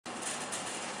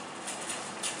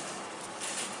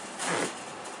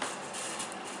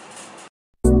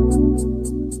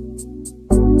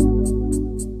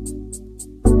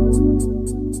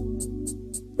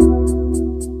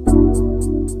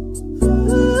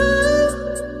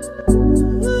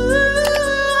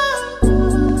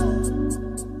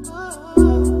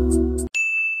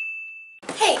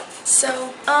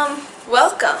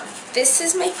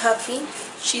This is my puppy.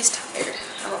 She's tired.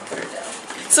 I'm gonna put her down.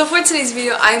 So for today's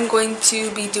video, I'm going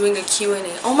to be doing a Q&A.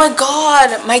 Oh my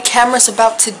god, my camera's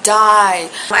about to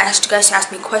die. I asked you guys to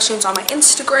ask me questions on my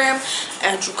Instagram,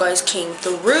 and you guys came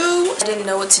through. I didn't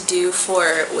know what to do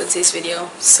for Wednesday's video,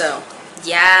 so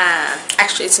yeah.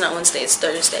 Actually, it's not Wednesday, it's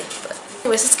Thursday. But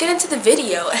anyways, let's get into the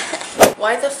video.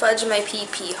 Why the fudge my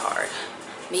pee hard?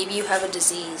 Maybe you have a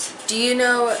disease. Do you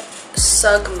know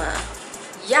Sugma?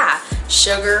 Yeah,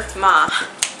 sugar ma.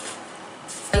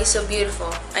 Why are you so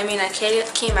beautiful? I mean, I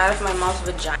came out of my mom's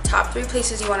vagina. Top 3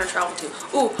 places you want to travel to.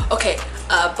 Ooh, okay.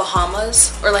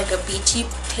 Bahamas, or like a beachy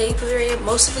type area.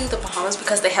 Mostly the Bahamas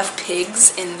because they have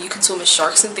pigs and you can swim with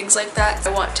sharks and things like that.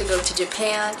 I want to go to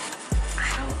Japan.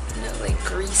 I don't know, like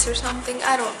Greece or something.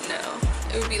 I don't know.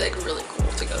 It would be like really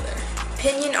cool to go there.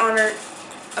 Opinion on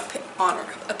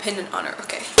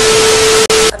okay.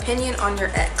 Opinion on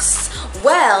your ex.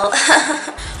 Well,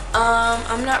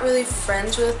 I'm not really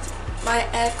friends with my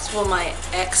ex. Well, my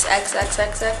ex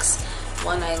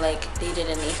one I like dated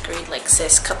in 8th grade. Like,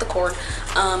 sis, cut the cord.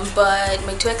 But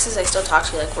my 2 exes I still talk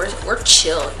to. Like, we're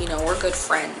chill, you know, we're good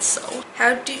friends. So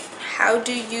how do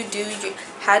you do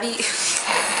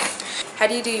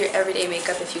your everyday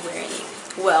makeup if you wear any?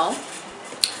 Well,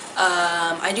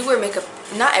 I do wear makeup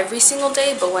not every single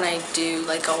day, but when I do,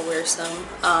 like, I'll wear some.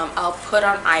 I'll put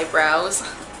on eyebrows,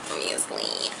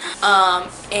 obviously,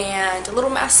 and a little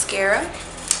mascara,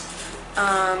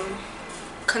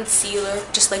 concealer,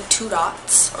 just like 2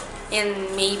 dots,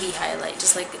 and maybe highlight,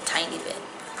 just like a tiny bit.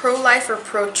 Pro-life or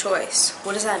pro-choice?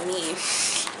 What does that mean?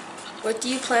 What do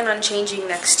you plan on changing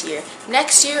next year?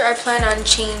 Next year, I plan on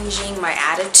changing my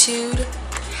attitude,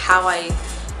 how I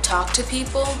talk to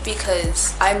people,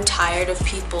 because I'm tired of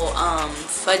people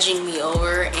fudging me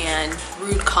over and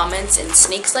rude comments and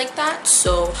snakes like that.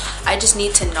 So I just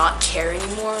need to not care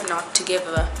anymore, not to give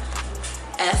a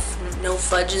F, no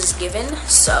fudge is given.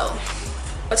 So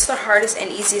what's the hardest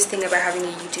and easiest thing about having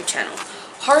a YouTube channel?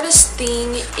 Hardest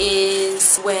thing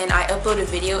is when I upload a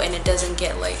video and it doesn't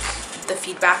get like the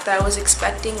feedback that I was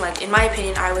expecting. Like, in my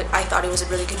opinion, I thought it was a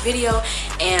really good video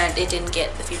and it didn't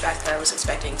get the feedback that I was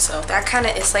expecting. So that kind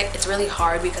of is like, it's really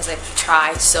hard because I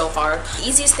try so hard. The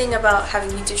easiest thing about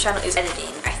having a YouTube channel is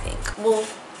editing, I think. Well,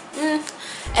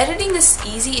 editing is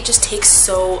easy, it just takes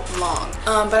so long.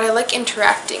 But I like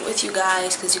interacting with you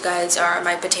guys because you guys are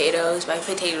my potato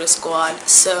squad.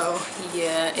 So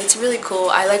yeah, it's really cool.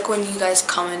 I like when you guys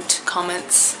comments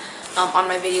on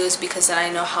my videos, because then I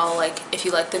know how, like, if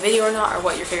you like the video or not, or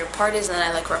what your favorite part is, and then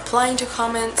I like replying to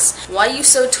comments. Why you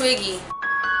so twiggy?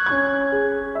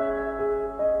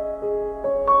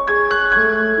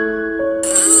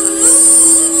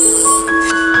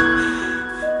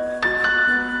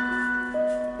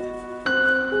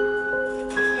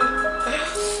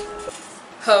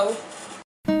 Ho.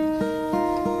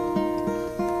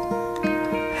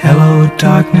 Hello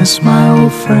darkness, my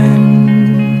old friend,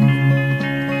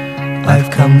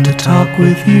 I've come to talk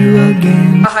with you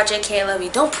again. Haha, JK, I love you.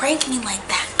 Don't prank me like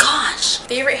that. Gosh.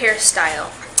 Favorite hairstyle?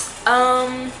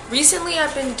 Recently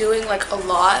I've been doing like a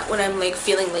lot when I'm like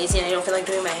feeling lazy and I don't feel like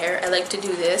doing my hair. I like to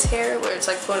do this hair where it's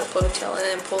like put a ponytail and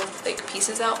then pull like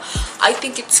pieces out. I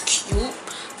think it's cute,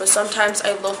 but sometimes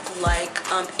I look like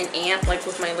an ant, like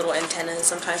with my little antennas.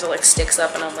 Sometimes it like sticks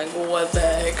up and I'm like, what the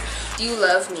heck? Do you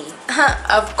love me?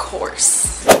 Of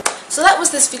course. So that was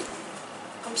this video.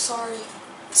 I'm sorry.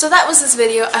 So that was this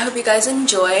video. I hope you guys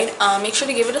enjoyed. Make sure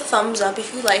to give it a thumbs up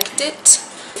if you liked it.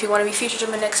 If you want to be featured in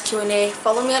my next Q&A,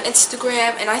 follow me on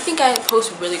Instagram. And I think I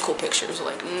post really cool pictures,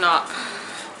 like not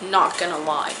gonna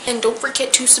lie. And don't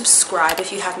forget to subscribe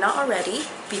if you have not already,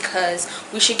 because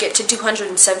we should get to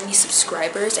 270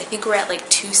 subscribers. I think we're at like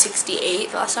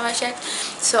 268 the last time I checked.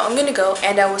 So I'm gonna go,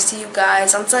 and I will see you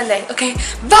guys on Sunday. Okay,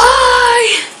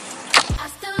 bye!